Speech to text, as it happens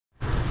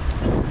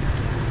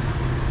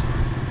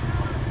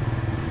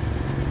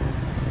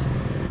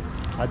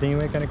I think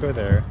we're gonna go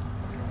there.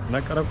 I'm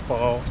not gonna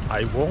fall.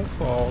 I won't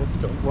fall,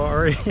 don't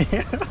worry.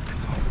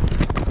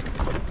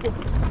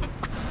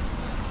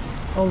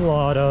 A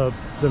lot of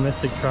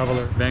domestic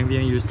travelers. Vang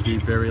Vieng used to be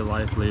very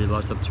lively,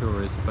 lots of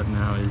tourists, but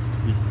now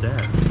is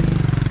dead.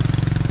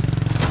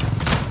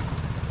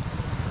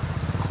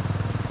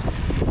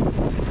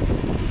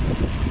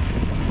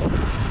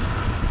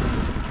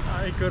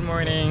 Hi, good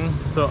morning.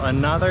 So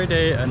another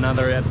day,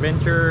 another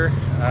adventure.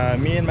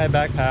 Me and my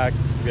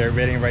backpacks, we are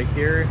waiting right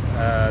here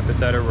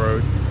beside the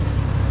road.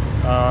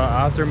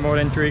 After more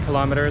than 3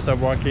 kilometers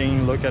of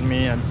walking, look at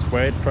me, I'm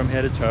sweat from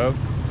head to toe.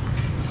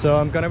 So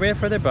I'm gonna wait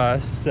for the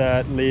bus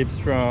that leaves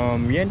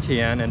from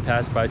Vientiane and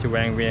pass by to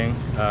Vang Vieng.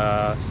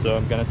 So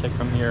I'm gonna take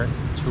from here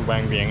to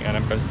Vang Vieng and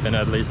I'm gonna spend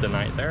at least the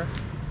night there.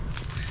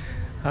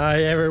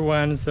 Hi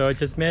everyone, so I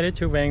just made it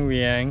to Vang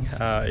Vieng.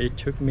 It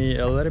took me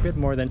a little bit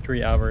more than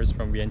 3 hours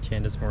from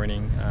Vientiane this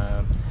morning.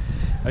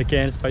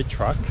 Again, it's by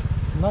truck.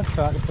 Not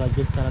truck, it's like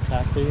this kind of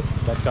taxi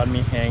that got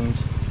me hanged,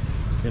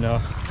 you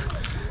know,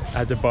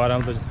 at the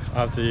bottom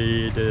of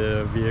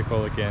the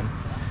vehicle again.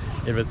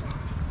 It was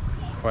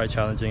quite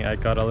challenging. I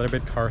got a little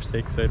bit car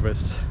sick, so it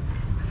was...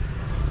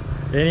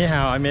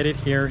 Anyhow, I made it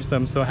here, so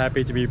I'm so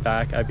happy to be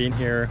back. I've been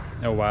here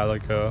a while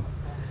ago,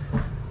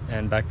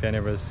 and back then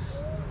it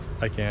was,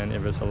 again,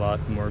 it was a lot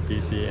more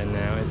busy, and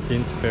now it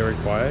seems very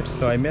quiet.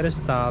 So I made a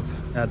stop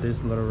at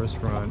this little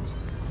restaurant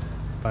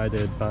by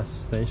the bus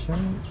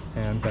station,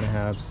 and I'm gonna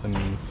have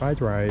some fried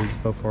rice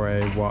before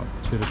I walk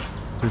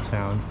to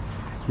town.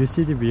 You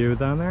see the view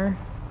down there?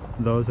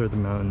 Those are the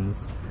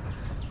mountains.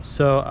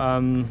 So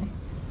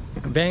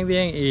Vang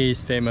Vieng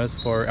is famous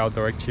for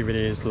outdoor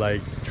activities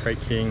like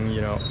trekking,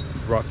 you know,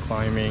 rock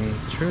climbing,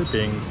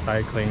 tubing,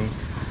 cycling,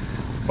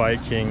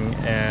 biking,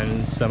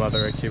 and some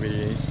other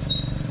activities.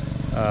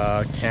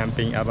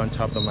 Camping up on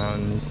top of the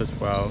mountains as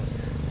well.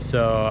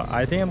 So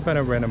I think I'm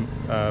gonna rent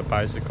a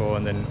bicycle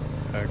and then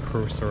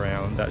cruise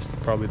around. That's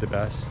probably the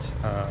best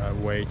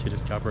way to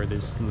discover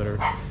this little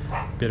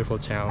beautiful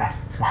town.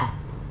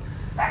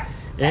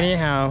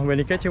 Anyhow, when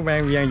you get to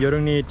Vang Vieng, you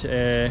don't need,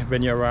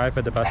 when you arrive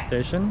at the bus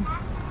station,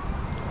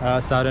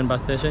 Southern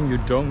bus station, you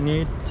don't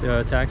need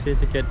a taxi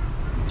to get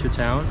to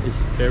town.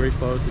 It's very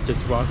close, you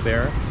just walk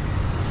there.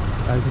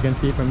 As you can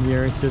see from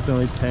here, it's just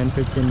only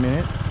 10-15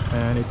 minutes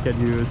and it gets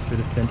you to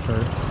the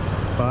center.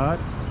 But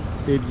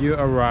if you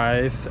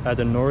arrive at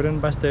the northern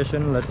bus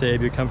station, let's say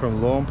if you come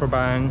from Luang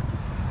Prabang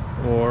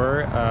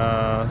or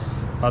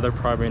other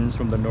province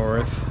from the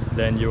north,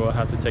 then you will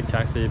have to take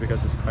taxi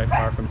because it's quite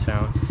far from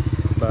town.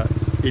 But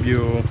if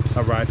you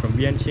arrive from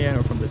Vientiane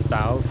or from the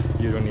south,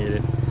 you don't need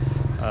it.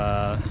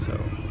 So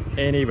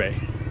anyway,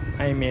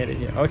 I made it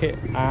here. Okay,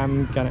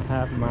 I'm gonna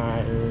have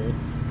my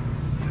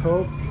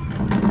Coke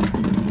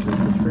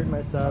just to treat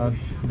myself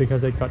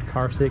because I got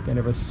car sick and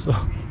it was so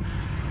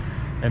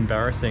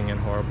embarrassing and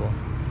horrible.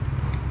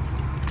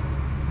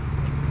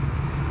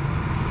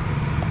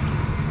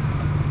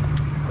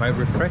 Quite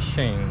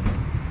refreshing.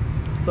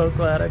 So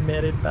glad I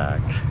made it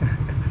back.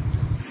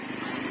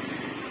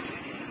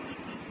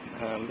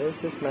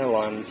 This is my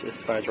lunch.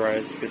 It's fried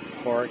rice with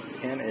pork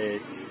and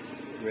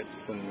eggs with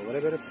some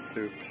little bit of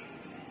soup.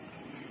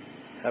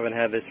 Haven't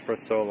had this for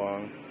so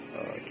long, so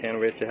I can't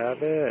wait to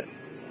have it.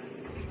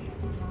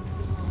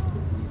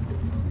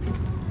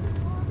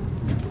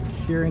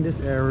 Here in this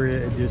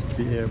area, it used to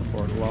be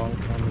airport a long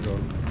time ago.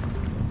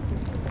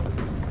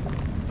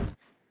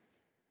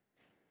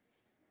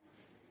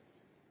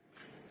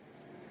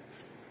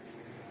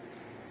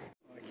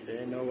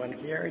 Okay, no one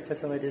here,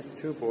 just only these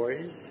 2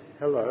 boys.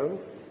 Hello.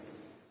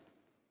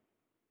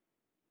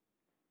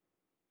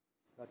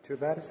 Not too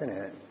bad, isn't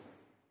it?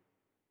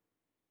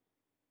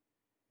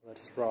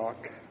 Let's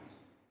rock.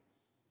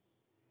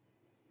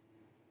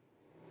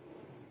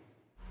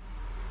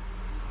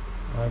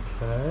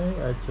 Okay,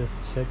 I just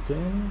checked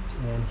in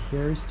and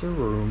here's the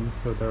room.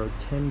 So there are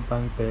 10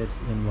 bunk beds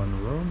in one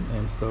room,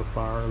 and so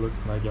far it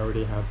looks like I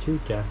already have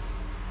 2 guests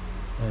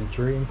and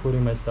 3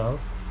 including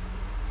myself.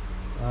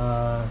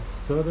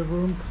 So the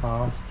room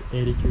costs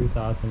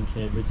 82,000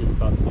 KD, which is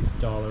about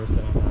 $6.50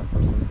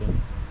 or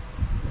something.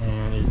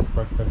 And it's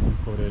breakfast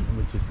included,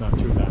 which is not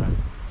too bad.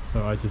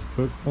 So I just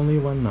booked only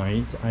one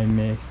night. I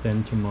may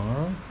extend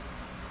tomorrow,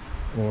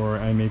 or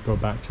I may go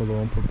back to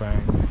Luang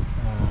Prabang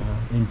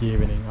in the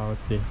evening. I'll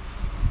see.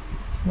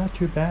 It's not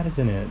too bad,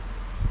 isn't it?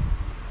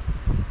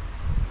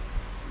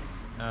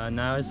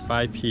 Now it's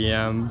 5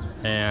 p.m.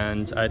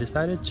 and I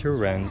decided to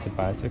rent a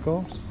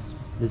bicycle,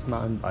 this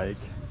mountain bike,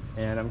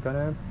 and I'm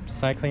gonna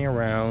cycling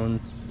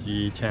around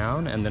the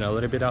town and then a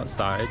little bit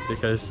outside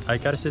because I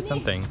gotta see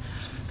something.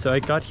 So I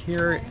got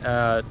here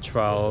at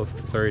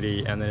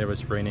 12:30 and then it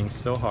was raining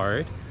so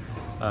hard.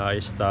 I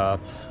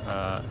stopped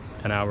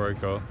an hour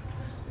ago.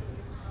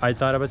 I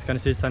thought I was gonna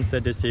see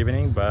sunset this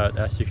evening, but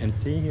as you can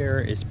see here,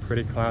 it's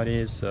pretty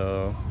cloudy,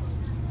 so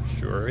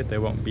sure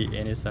there won't be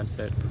any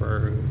sunset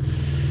for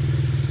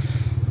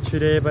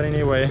today. But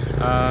anyway,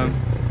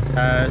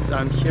 as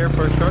I'm here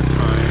for a short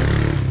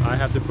time, I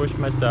have to push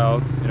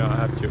myself, you know, I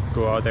have to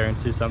go out there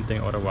and see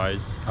something,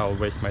 otherwise I'll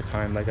waste my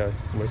time like I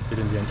wasted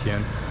in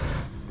Vientiane.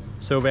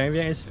 So Vang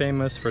Vieng is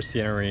famous for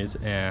sceneries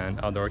and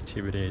outdoor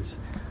activities.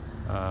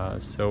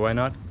 So why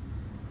not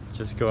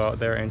just go out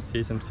there and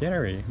see some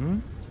scenery?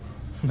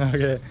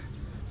 Okay,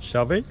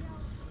 shall we?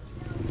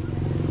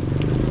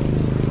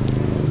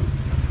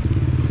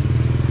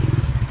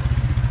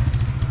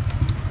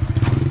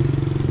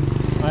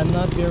 I'm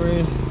not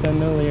very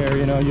familiar,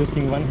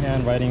 using one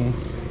hand riding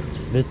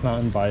this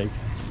mountain bike.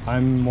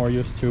 I'm more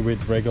used to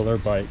with regular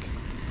bike.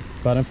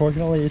 But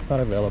unfortunately it's not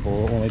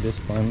available, only this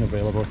one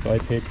available. So I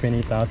paid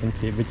 20,000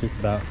 K, which is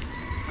about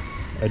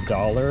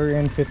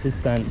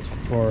 $1.50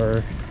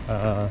 for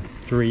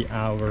 3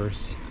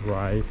 hours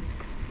ride.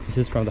 This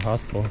is from the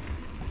hostel.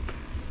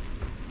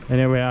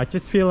 Anyway, I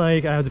just feel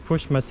like I have to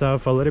push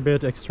myself a little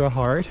bit extra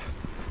hard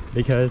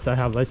because I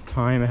have less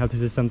time. I have to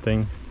do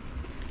something.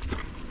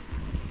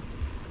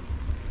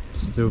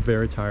 Still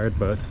very tired,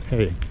 but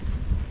hey,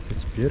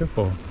 it's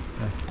beautiful.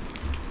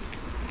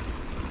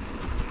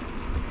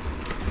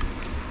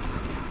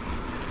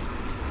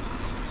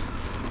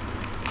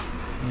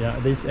 Yeah,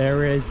 this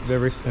area is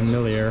very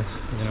familiar.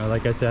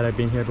 Like I said, I've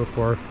been here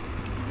before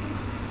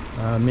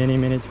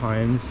many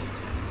times.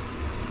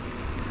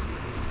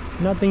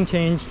 Nothing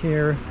changed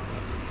here,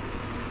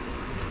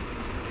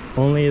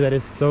 only that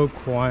it's so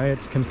quiet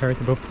compared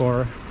to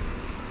before.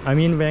 I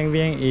mean, Vang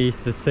Vieng is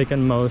the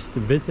second most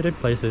visited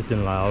places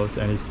in Laos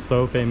and is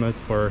so famous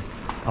for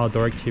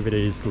outdoor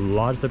activities.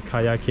 Lots of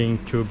kayaking,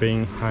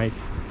 tubing,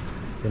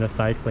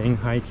 cycling,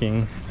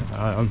 hiking,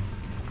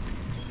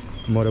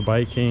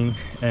 motorbiking,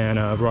 and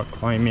rock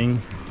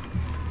climbing.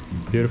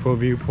 Beautiful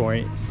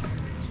viewpoints.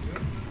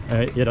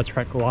 It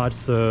attracts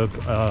lots of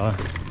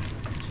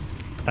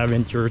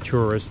adventure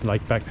tourists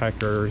like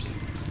backpackers.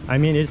 I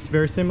mean, it's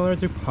very similar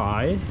to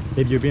Pai.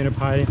 If you've been to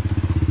Pai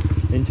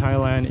in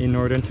Thailand, in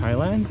northern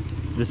Thailand,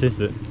 this is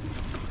it.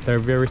 They're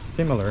very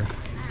similar.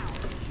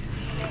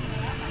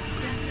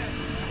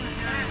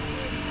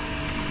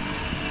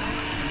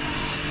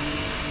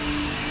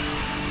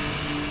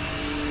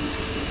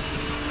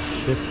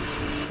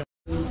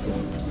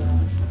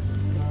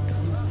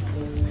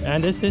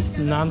 And this is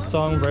Nam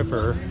Song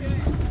River.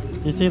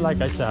 You see,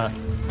 like I said,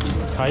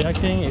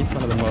 kayaking is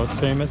one of the most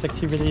famous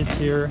activities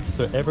here.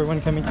 So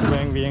everyone coming to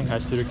Vang Vieng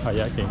has to do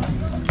kayaking.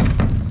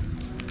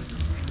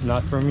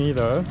 Not for me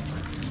though.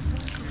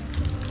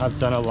 I've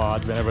done a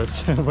lot when I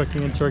was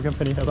working in tour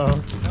company. Hello.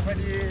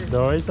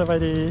 Doi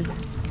Savadi.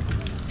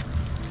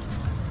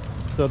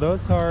 So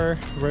those are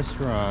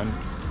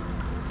restaurants.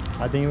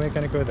 I think we're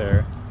gonna go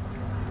there.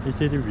 You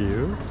see the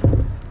view?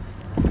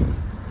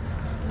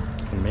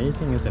 It's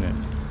amazing, isn't it?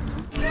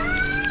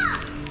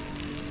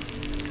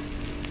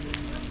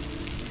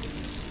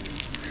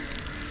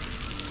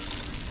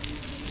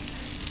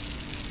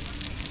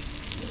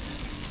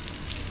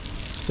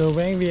 So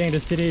Vang Vieng, the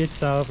city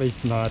itself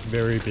is not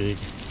very big,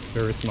 it's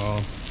very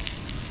small.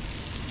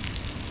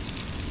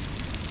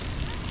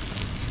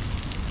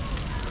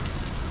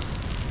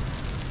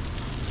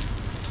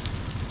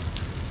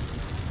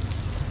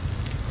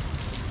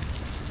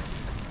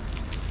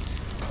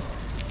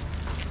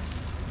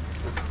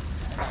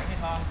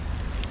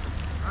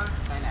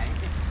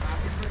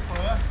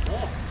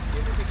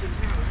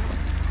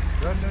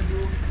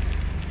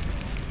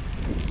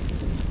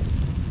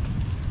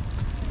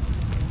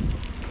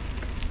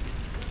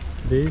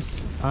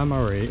 This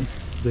Amari,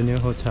 the new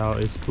hotel,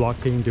 is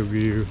blocking the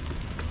view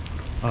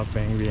of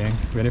Vang Vieng.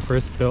 When it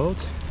first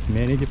built,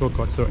 many people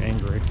got so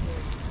angry,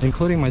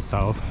 including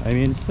myself. I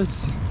mean, it's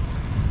just,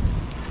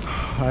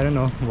 I don't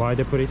know why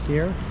they put it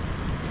here.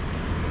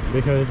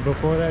 Because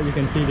before that, you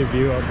can see the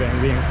view of Vang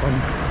Vieng from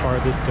far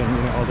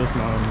distance, all those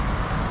mountains.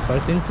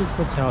 But since this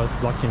hotel is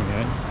blocking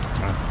it,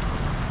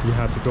 you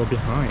have to go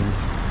behind.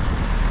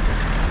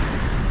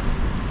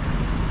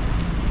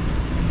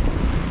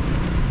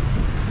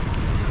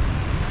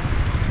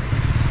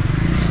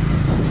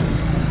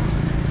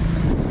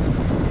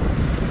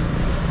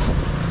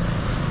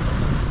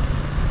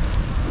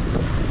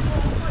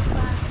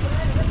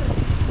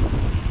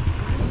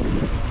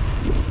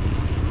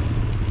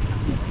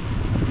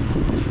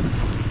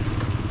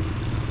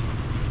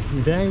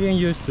 Vang Vieng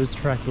used to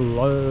attract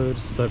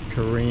loads of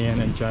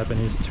Korean and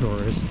Japanese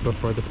tourists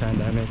before the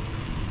pandemic.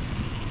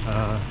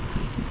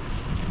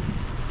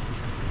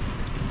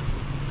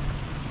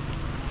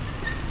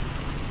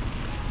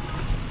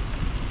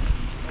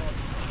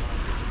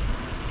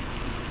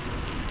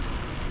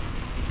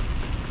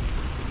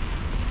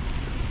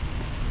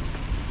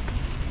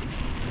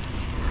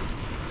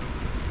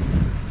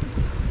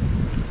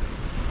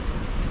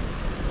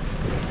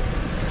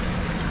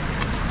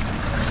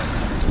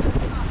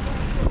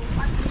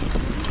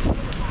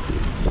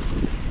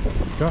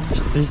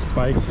 Gosh, this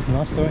bike is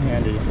not so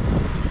handy.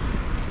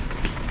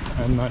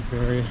 I'm not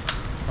very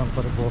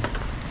comfortable,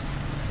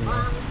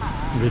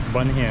 with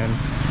one hand.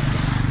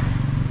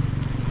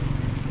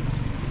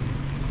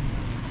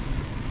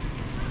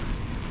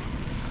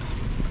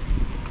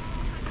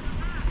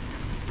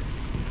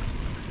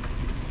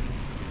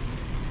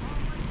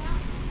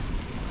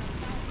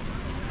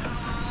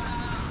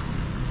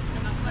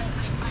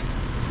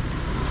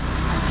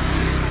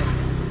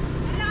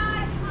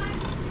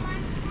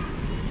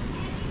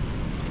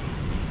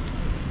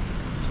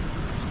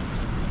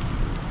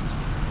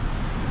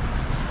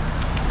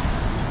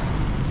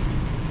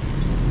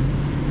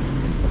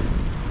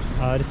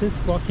 This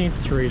is walking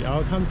street.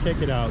 I'll come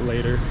check it out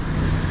later.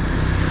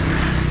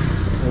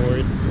 Or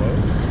it's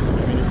closed.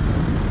 I mean, it's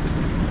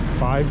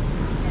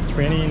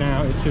 5:20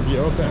 now. It should be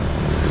open.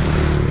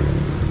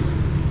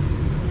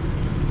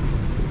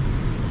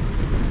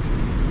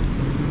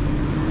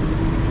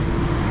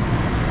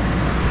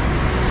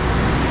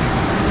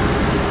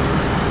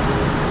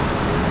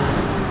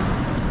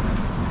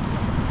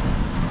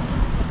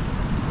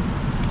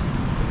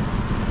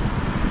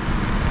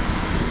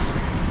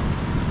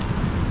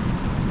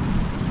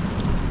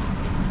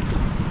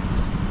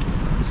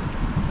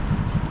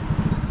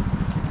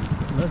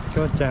 Let's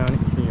go down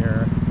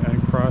here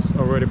and cross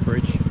over the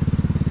bridge.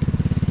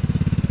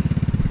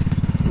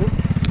 Oops.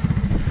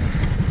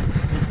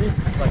 You see,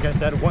 like I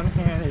said, one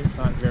hand is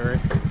not very...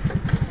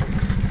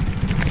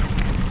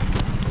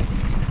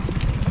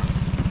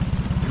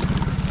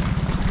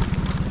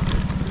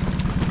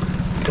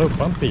 It's so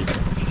bumpy.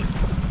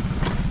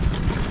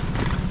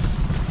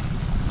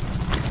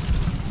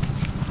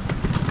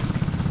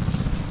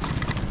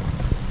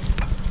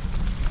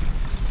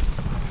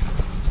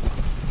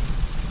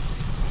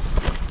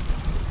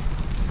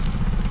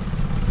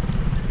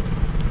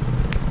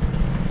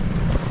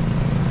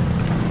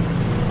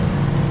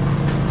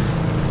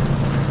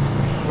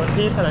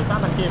ที่ทะเลสาบ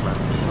มันเก็บอ่ะ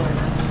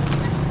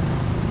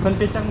เพิ่น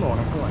ปิดจังหมวก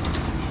นะพวก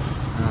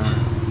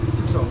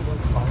12 คน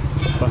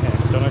ต่อแห่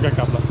จนนั้นก็ก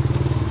ลับแล้ว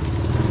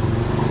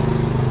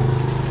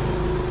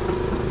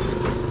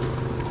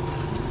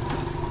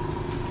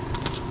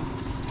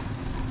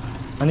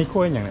อันนี้กล้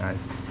วยอย่างไร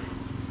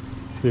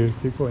ซื้อ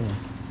กล้วยอย่าง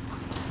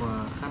ขว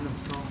ดข้ามน้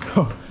ำซ้อ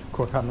ข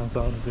วดข้ามน้ำซ้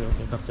อซื้อโอเค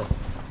ครับจ้ะ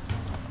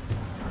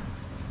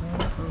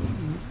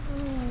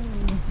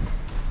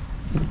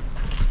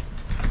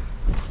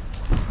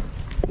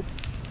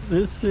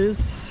This is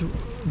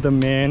the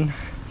main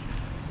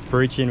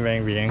bridge in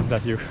Vang Vieng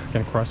that you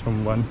can cross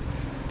from one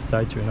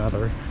side to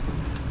another.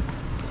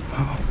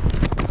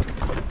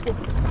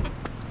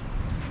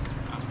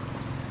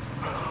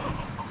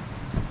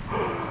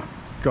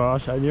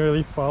 Gosh, I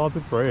nearly fell off the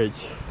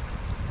bridge.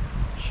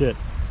 Shit.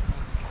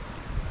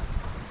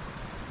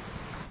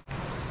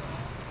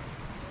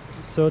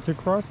 So to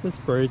cross this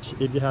bridge,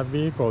 if you have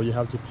vehicle, you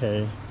have to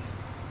pay.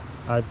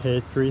 I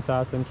paid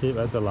 3,000 kip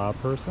as a Lao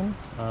person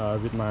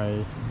with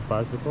my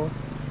bicycle.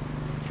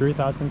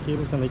 3,000 kip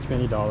is only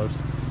 $20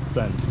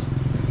 cents.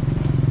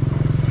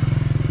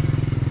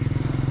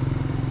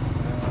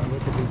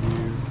 Look at the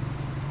view.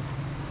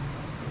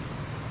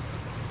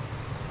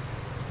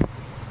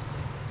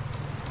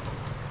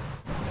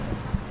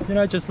 You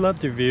know, I just love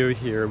the view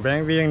here.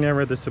 Vang Vieng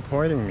never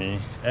disappointing me.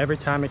 Every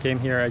time I came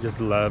here, I just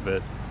love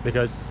it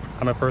because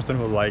I'm a person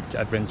who likes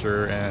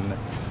adventure and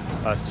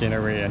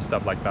scenery and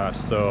stuff like that.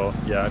 So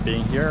yeah,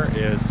 being here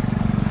is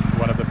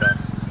one of the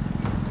best.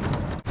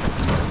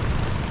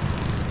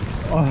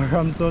 Oh,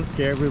 I'm so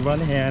scared with one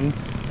hand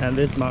and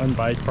this mountain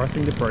bike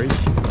crossing the bridge.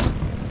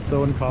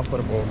 So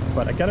uncomfortable,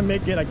 but I gotta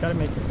make it.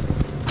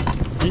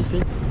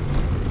 See.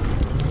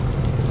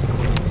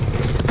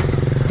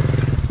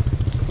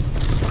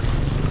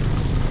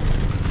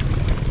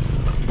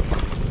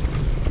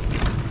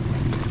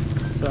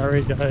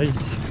 Sorry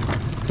guys,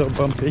 still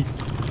bumpy.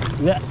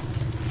 Yeah.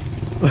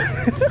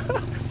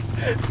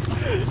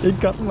 It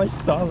got my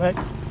stomach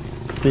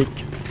sick.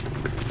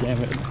 Damn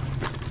it.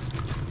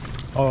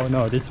 Oh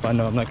no, this one,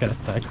 no, I'm not gonna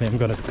cycle. I'm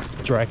gonna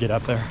drag it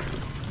up there.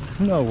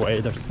 No way,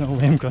 there's no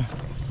way I'm gonna...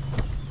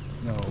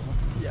 No.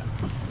 Yeah,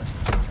 let's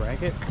just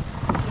drag it.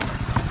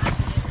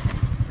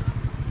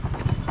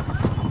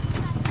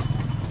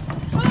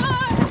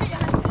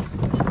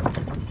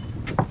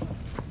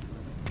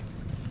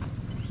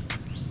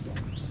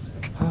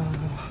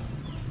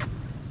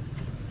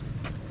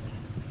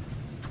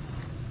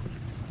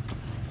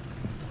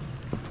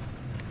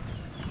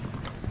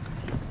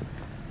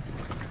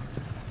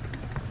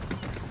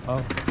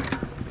 Oh,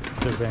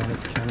 the van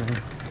is coming.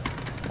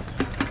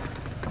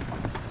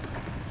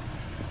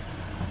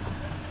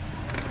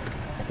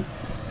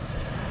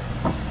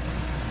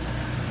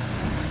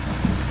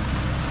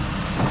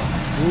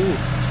 Ooh.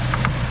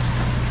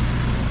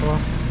 Oh.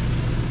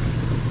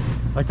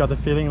 I got the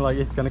feeling like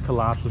it's gonna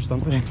collapse or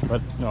something,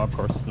 but no, of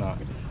course it's not.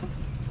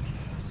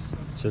 It's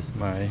just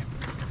my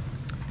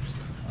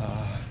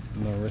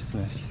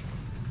nervousness.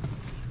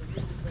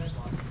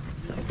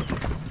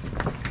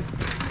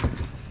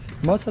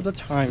 Most of the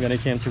time when I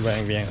came to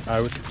Vang Vieng,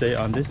 I would stay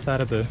on this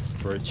side of the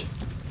bridge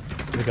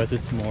because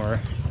it's more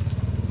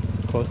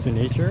close to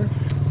nature.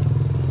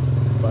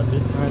 But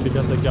this time,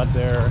 because I got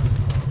there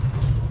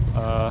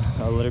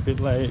a little bit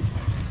late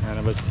and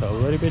I was a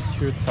little bit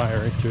too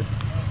tired to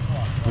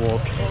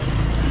walk,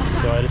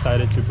 so I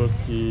decided to book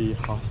the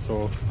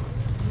hostel.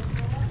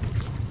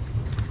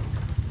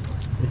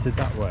 Is it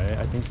that way?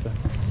 I think so.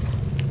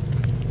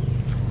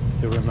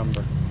 Still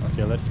remember.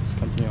 Okay, let's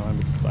continue on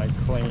with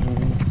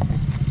cycling.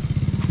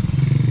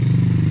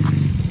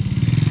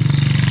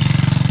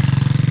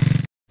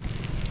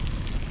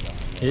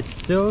 It's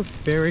still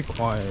very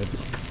quiet.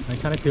 I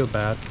kind of feel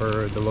bad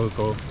for the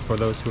local, for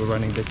those who are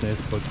running business,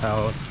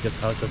 hotels, guest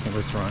houses and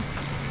restaurants.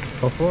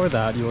 Before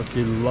that, you will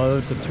see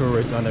loads of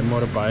tourists on their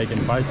motorbike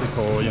and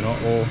bicycle, you know,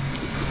 all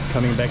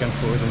coming back and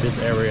forth in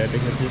this area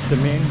because it's the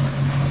main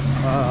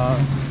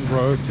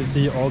road to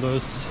see all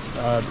those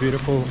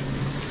beautiful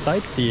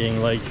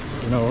sightseeing, like,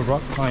 you know,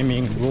 rock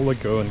climbing,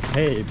 lagoon,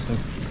 caves, and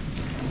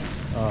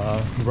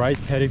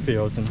rice paddy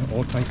fields and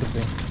all kinds of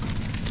things.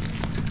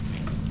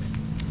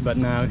 But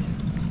now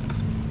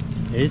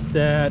is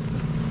that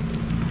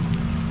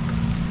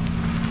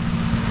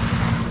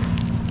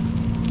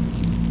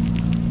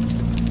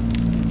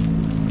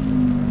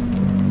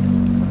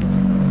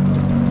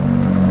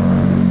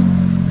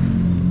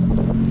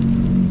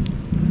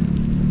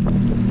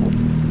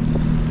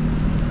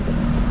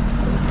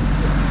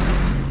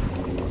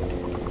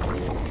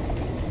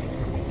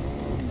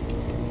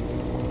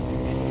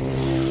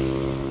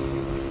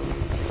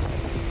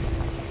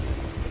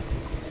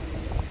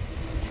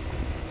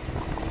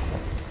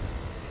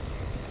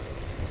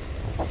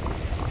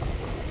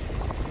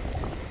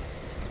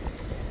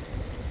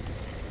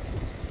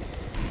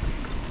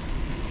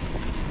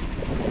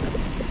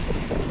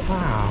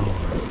wow.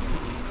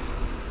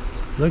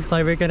 Looks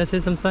like we're gonna see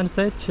some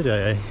sunset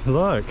today.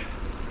 Look.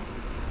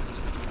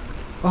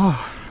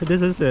 Oh,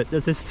 this is it.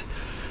 This is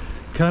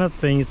kind of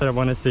things that I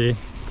want to see.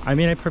 I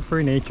mean, I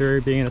prefer nature,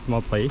 being in a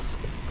small place.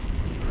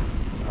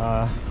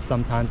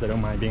 Sometimes I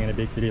don't mind being in a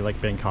big city like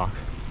Bangkok.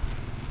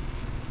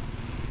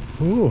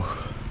 Ooh,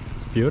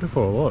 it's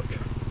beautiful. Look.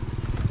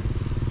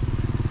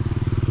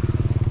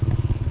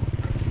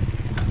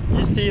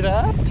 You see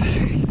that?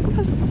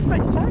 That's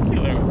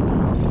spectacular.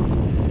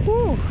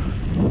 Woo.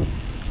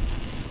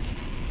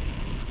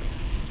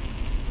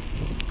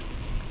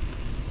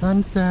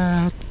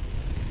 Sunset.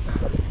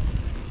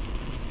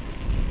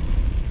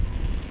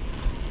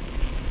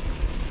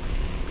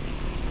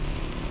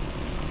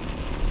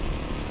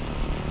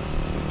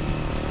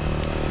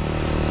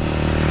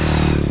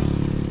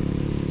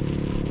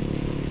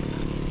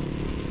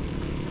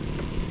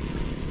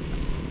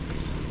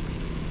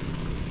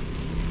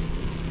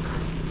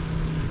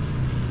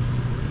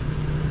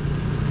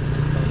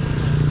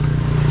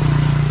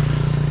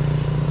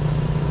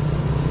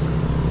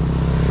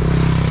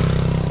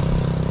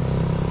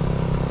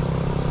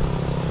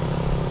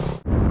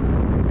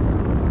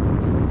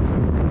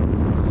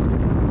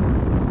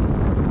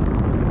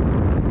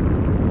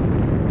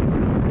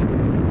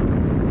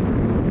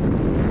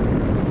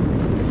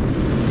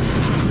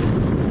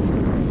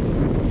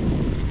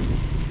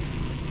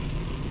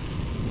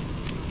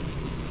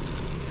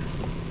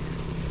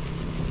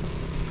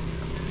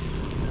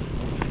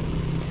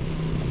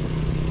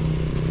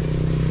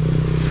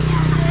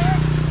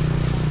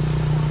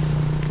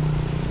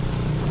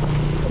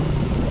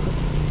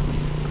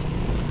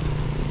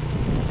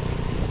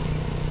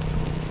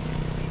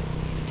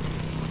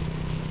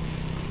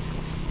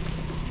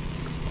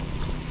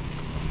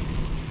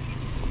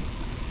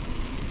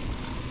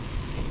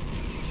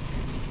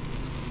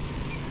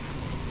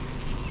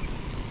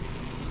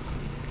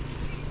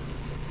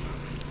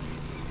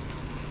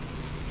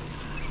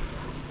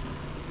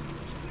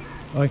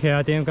 Okay,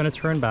 I think I'm gonna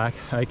turn back.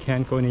 I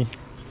can't go any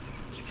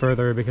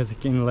further because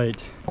it's getting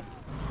late.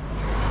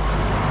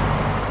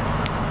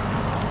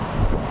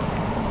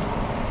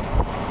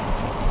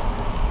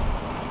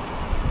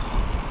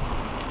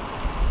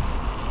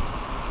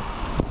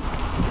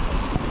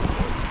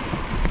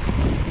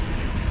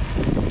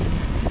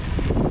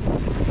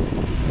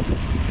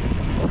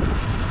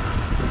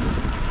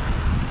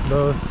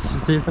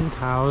 You see some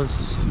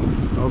cows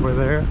over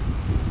there.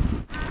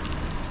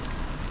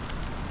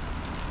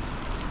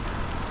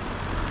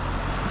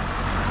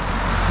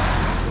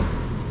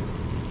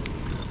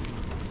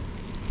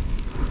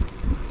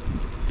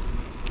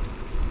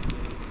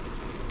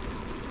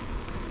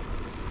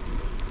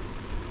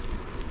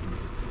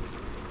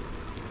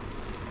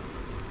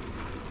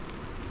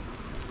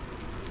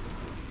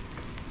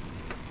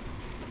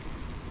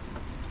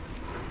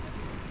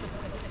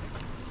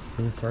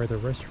 These are the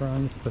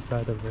restaurants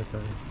beside the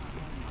river.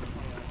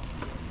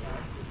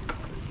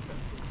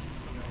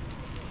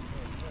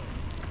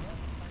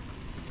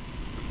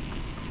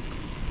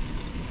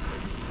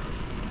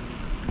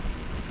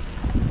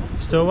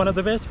 So one of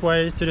the best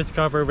ways to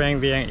discover Vang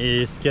Vieng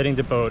is getting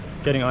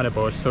on a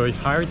boat. So you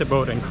hire the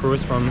boat and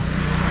cruise from,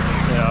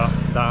 you know,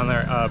 down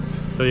there up,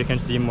 so you can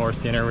see more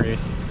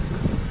sceneries.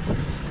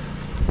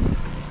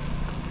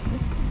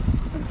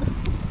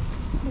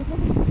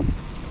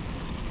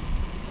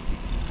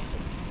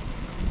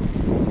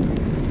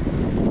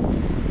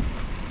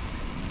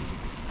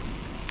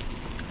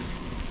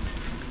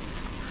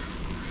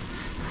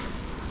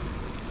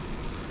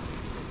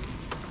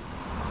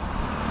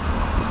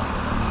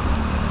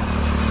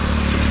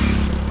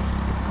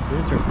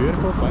 These are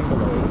beautiful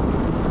bungalows.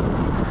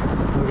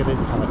 Look at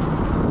these huts.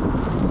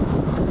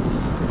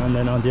 And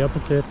then on the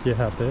opposite you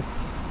have this.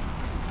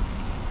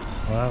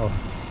 Wow.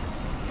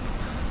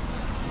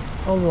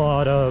 A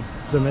lot of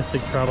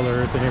domestic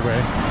travelers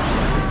anyway.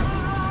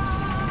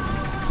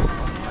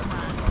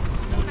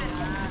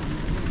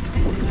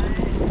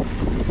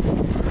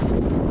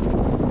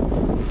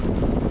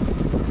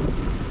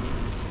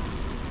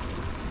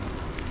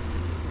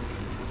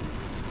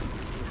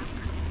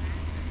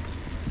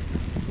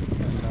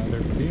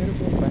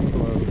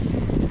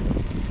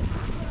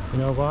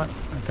 know what?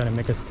 I'm gonna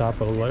make a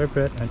stop a little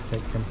bit and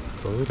take some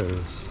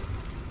photos.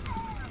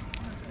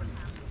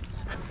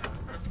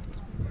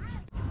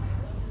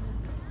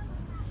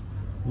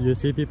 You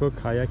see people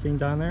kayaking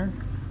down there?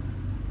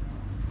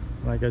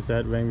 Like I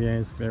said, Vang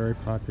Vieng is very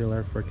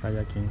popular for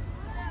kayaking.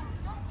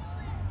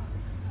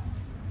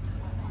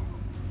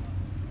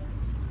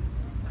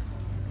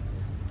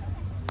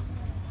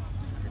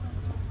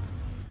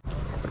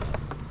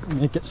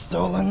 Make it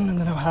stolen and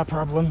then I'll have a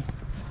problem.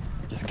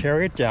 Just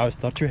carry it down,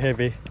 it's not too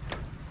heavy.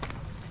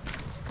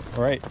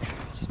 Alright,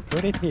 just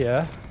put it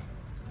here.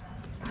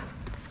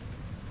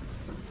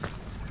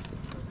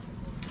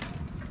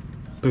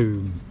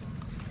 Boom.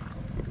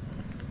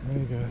 There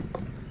you go.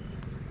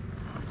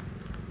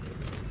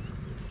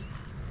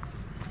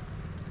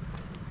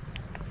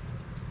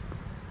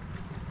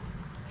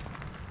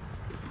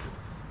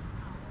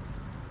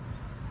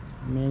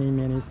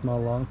 Many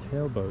small long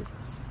tail boats.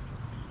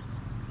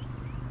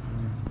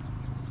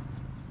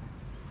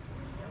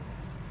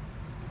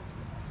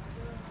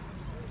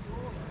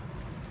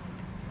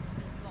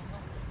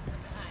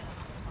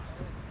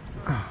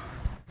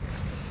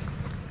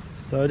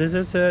 So this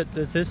is it.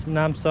 This is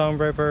Nam Song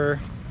River.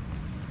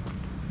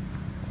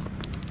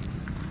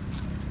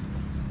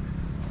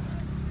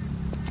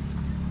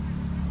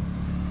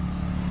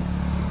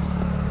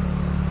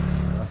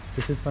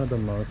 This is one of the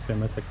most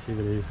famous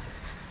activities.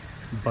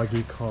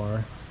 Buggy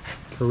car.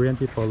 Korean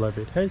people love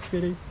it. Hey,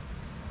 sweetie.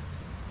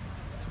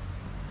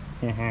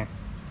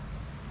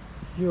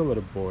 You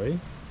little boy.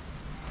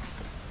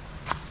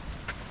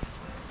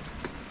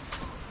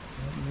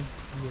 Let me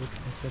see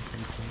if I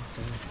can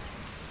something.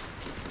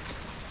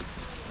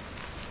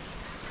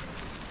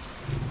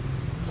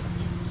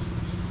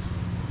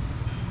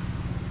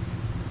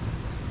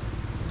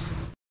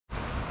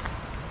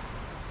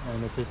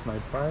 And this is my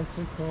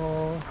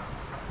bicycle.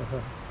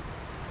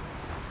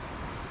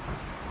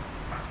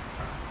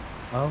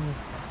 Oh,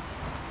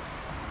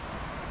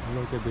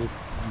 look at these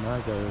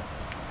nagas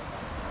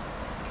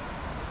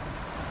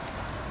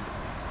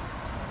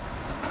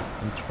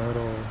and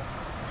turtle.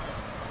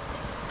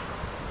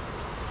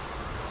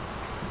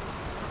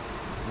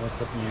 Lots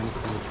of ants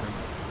in the tree.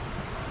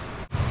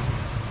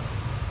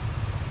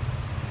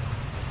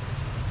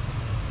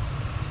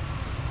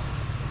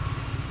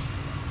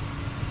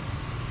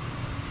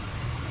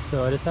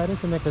 So I decided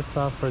to make a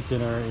stop for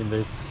dinner in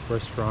this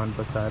restaurant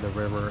beside the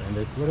river, and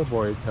this little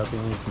boy is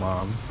helping his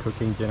mom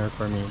cooking dinner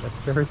for me. That's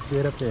very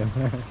sweet of him.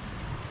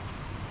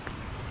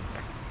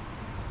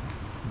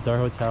 Their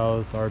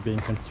hotels are being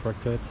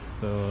constructed,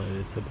 so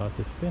it's about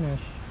to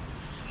finish.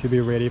 Should be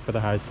ready for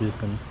the high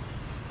season.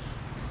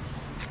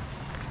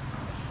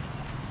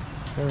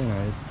 It's very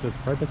nice, just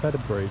right beside the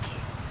bridge.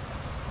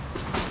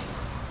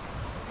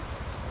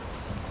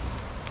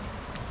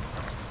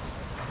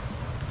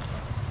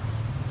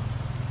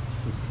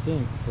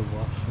 Sink for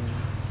washing.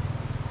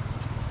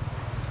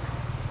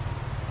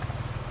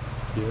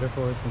 It's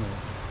beautiful, isn't it?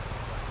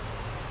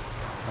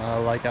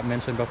 Like I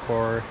mentioned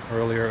before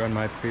earlier on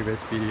my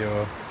previous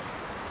video,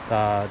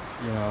 that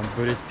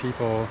Buddhist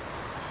people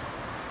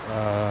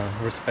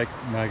respect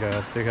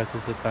nagas because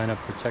it's a sign of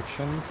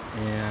protection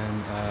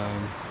and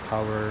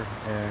power,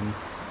 and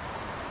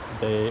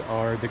they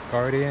are the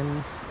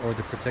guardians or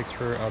the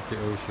protector of the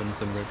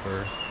oceans and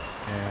river.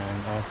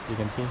 And as you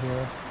can see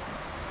here,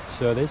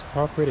 so this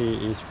property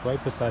is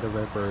right beside the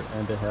river,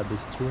 and they have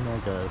these two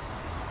nagas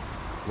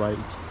right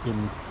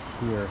in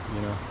here,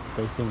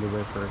 facing the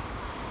river.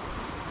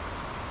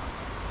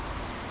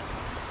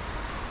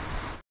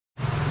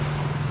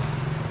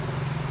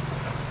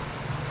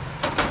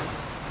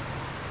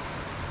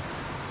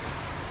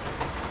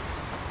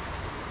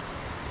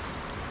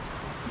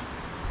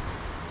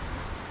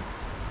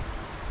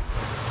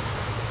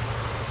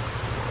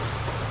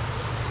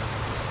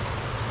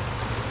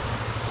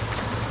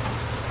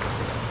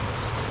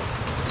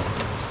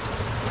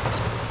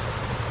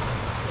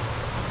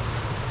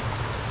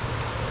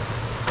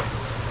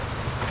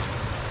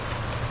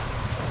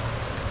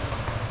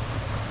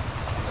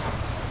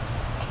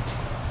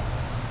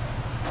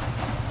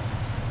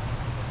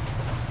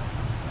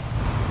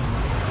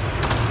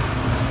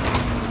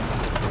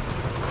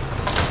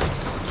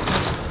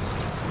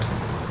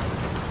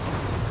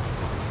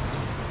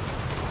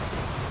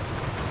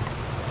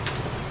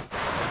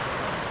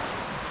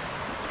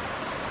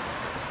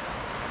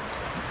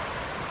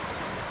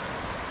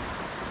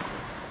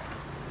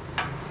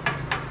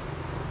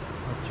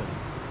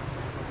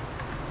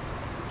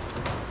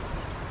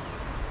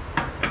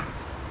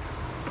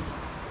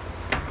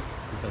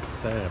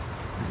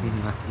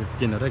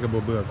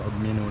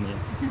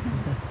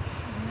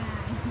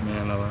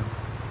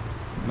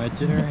 My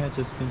dinner had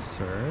just been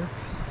served,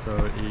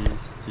 so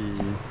it's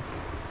the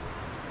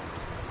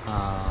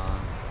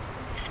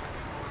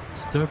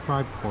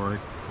stir-fried pork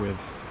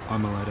with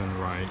omelette and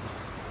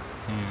rice,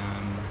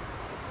 and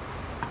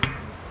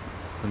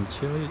some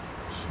chili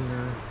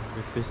here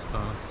with fish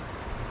sauce.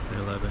 I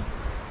love it.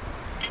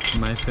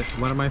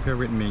 One of my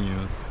favorite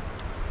menus.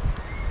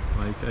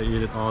 Like, I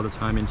eat it all the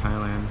time in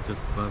Thailand.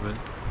 Just love it.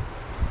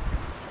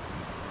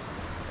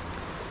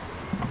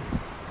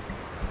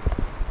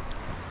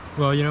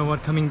 Well, you know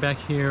what, coming back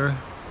here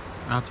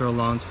after a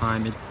long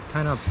time, it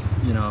kind of,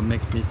 you know,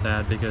 makes me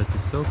sad because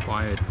it's so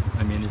quiet.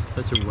 I mean, it's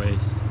such a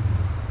waste.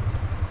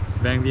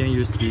 Vang Vieng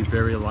used to be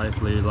very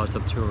lively, lots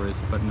of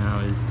tourists, but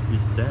now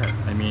it's dead.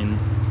 I mean,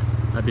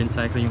 I've been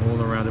cycling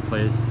all around the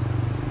place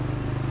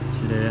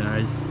today and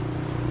I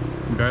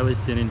barely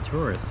see any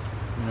tourists,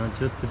 you know,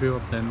 just a few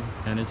of them,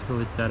 and it's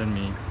really saddened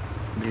me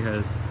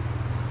because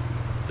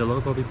the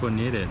local people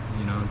need it,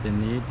 you know, they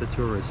need the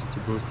tourists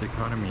to boost the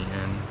economy,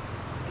 and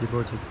people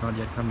are just not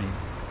yet coming.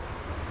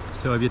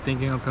 So if you're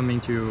thinking of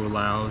coming to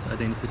Laos, I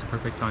think this is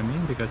perfect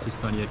timing because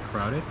it's not yet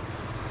crowded.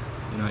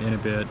 You know, in a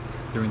bit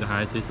during the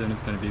high season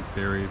it's going to be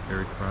very,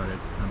 very crowded,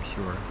 I'm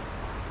sure.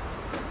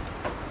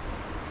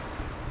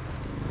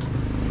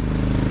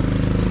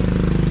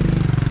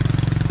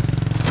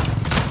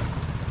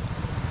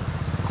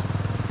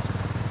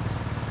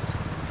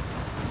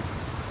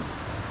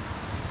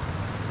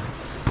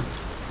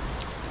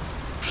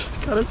 It's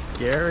kind of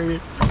scary.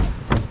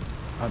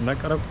 I'm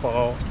not gonna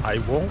fall. I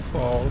won't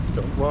fall.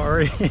 Don't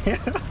worry.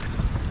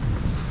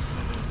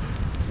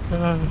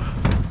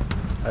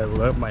 I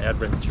love my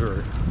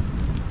adventure.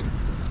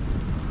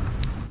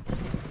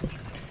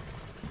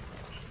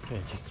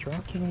 Okay, just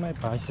dragging my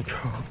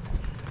bicycle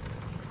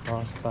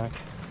across back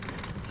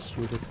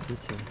through the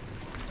city.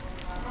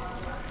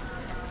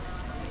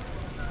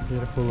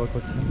 Beautiful local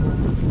temple.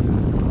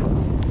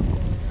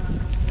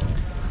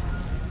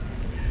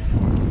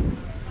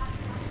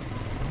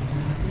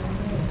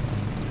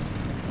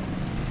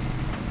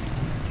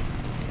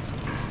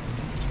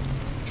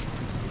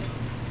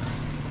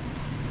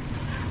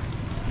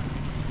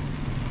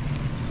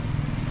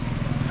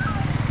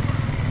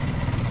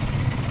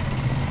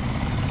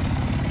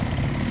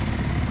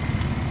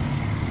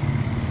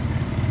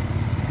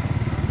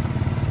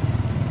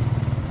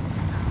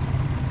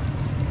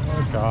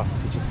 Gosh,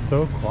 it's just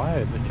so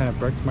quiet. It kind of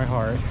breaks my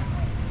heart.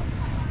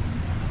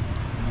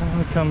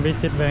 Oh, come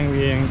visit Vang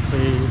Vieng,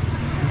 please.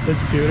 It's such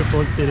a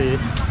beautiful city.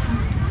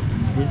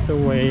 It's a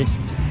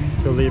waste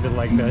to leave it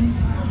like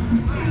this.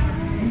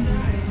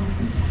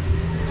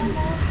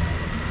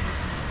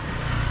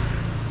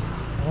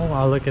 Oh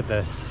wow, look at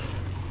this.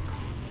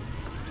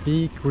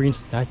 Big green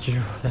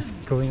statue that's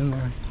going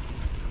there.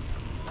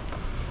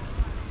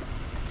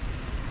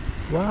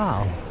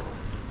 Wow.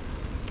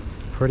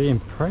 Pretty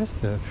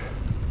impressive.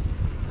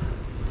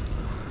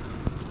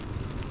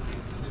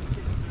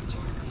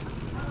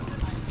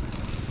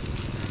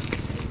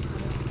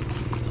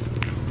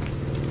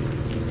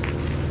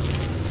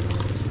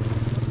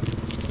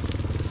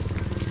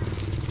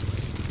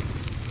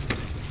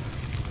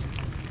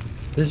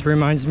 This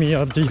reminds me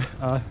of the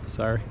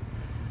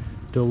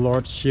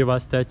Lord Shiva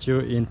statue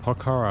in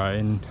Pokhara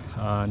in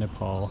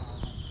Nepal.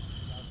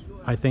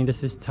 I think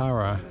this is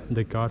Tara,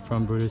 the god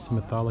from Buddhist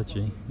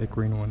mythology, the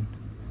green one.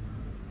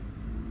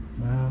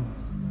 Wow.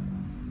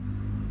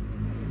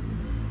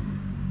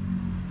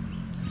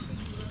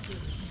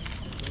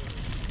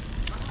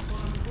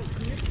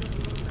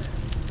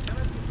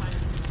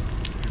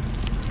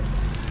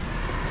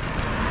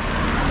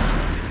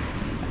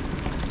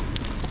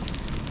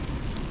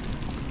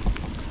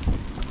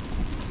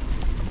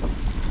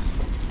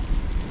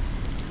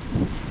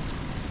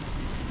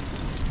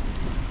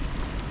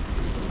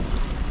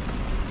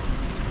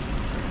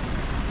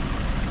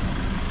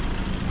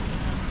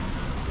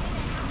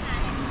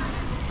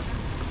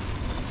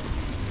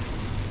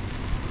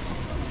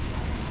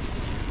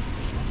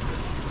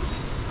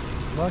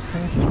 What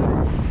can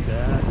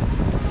that?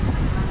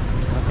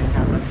 Nothing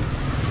happened.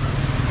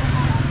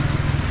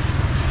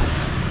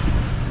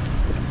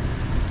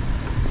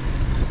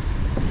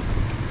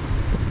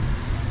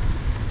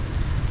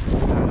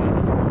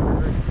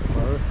 Very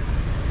close.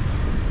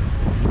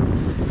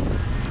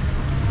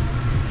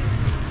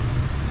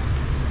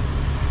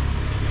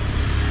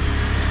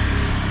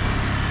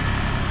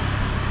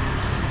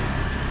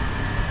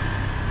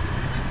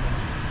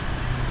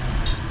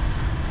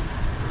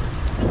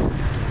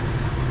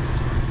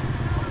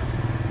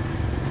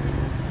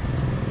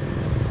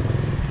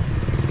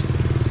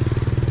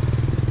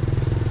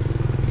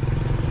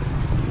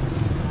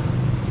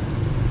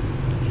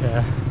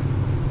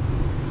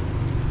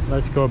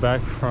 Let's go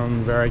back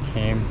from where I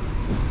came,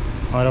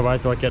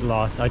 otherwise I'll get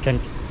lost. I can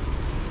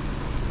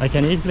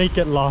easily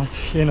get lost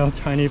in a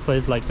tiny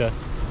place like this.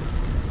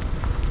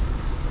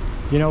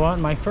 You know what,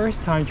 my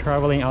first time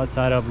traveling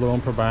outside of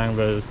Luang Prabang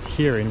was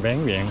here in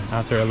Vang Vieng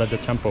after I left the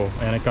temple,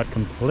 and I got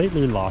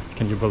completely lost.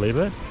 Can you believe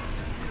it?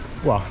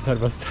 Wow, that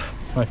was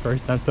my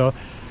first time. So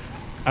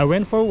I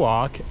went for a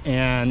walk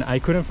and I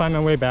couldn't find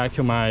my way back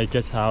to my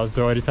guest house,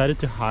 so I decided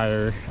to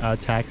hire a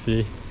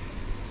taxi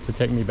to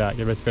take me back.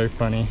 It was very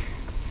funny.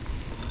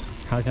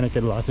 How can I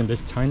get lost in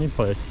this tiny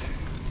place?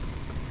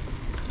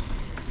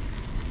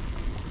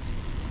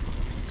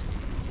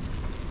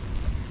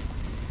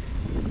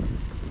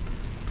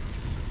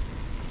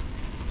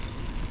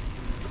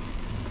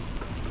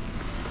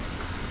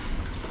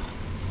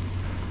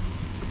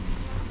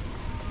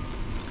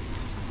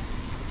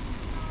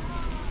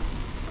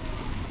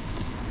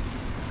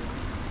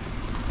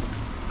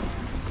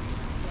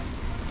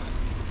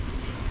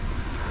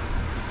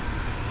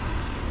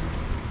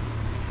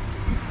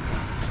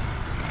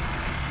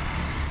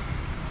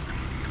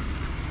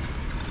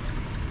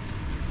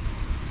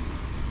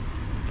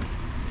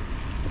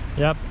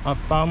 Yep, I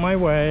found my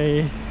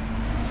way.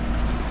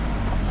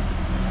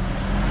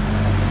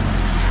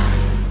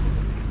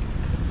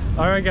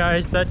 Alright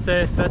guys, that's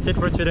it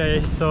for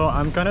today. So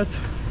I'm gonna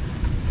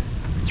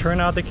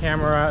turn out the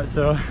camera,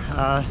 so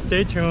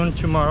stay tuned.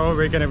 Tomorrow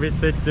we're gonna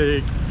visit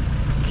the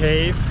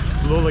cave,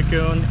 Blue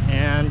Lagoon,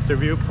 and the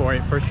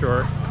viewpoint for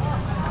sure.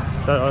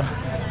 So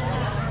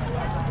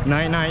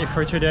night night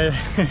for today.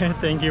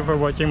 Thank you for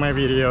watching my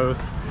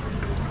videos.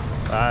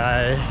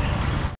 Bye.